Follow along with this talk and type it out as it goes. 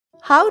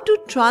How to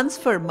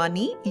transfer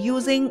money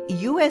using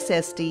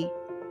USSD.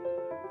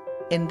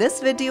 In this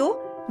video,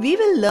 we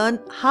will learn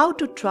how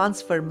to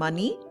transfer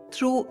money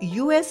through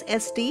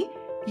USSD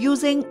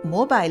using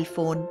mobile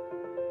phone.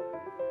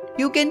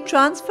 You can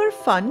transfer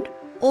fund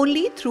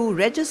only through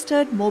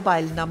registered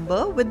mobile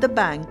number with the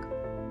bank.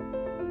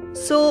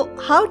 So,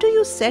 how do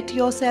you set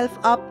yourself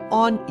up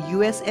on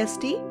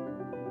USSD?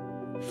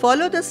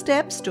 Follow the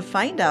steps to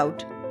find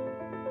out.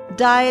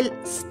 Dial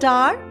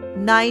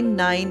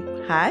 *99#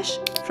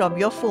 from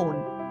your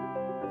phone.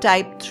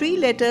 Type 3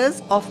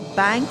 letters of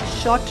bank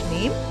short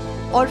name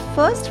or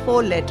first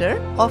 4 letter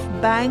of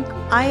bank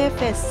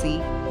IFSC.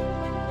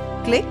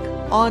 Click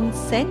on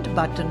Send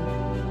button.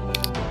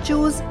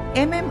 Choose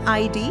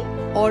MMID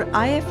or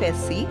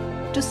IFSC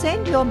to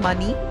send your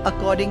money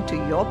according to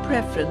your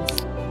preference.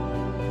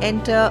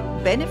 Enter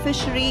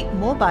beneficiary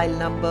mobile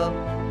number.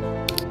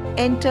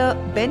 Enter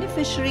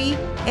beneficiary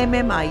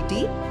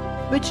MMID,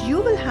 which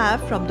you will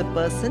have from the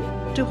person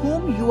to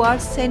whom you are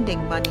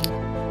sending money.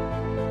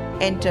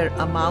 Enter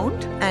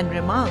amount and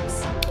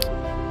remarks.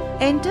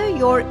 Enter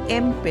your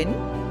MPIN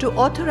to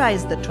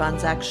authorize the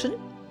transaction.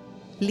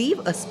 Leave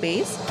a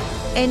space.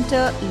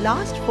 Enter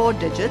last 4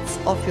 digits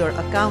of your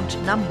account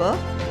number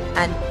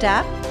and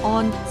tap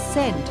on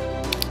Send.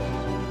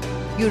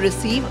 You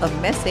receive a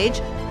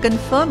message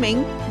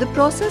confirming the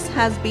process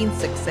has been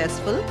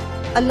successful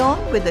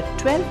along with a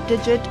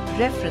 12-digit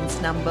reference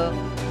number.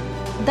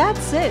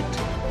 That's it.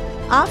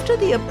 After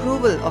the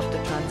approval of the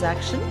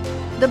transaction,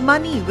 the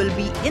money will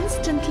be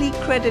instantly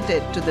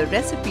credited to the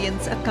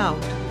recipient's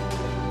account.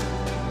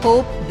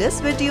 Hope this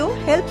video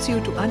helps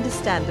you to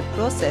understand the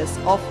process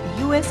of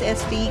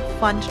USSD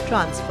fund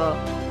transfer.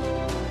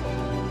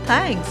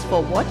 Thanks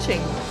for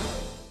watching.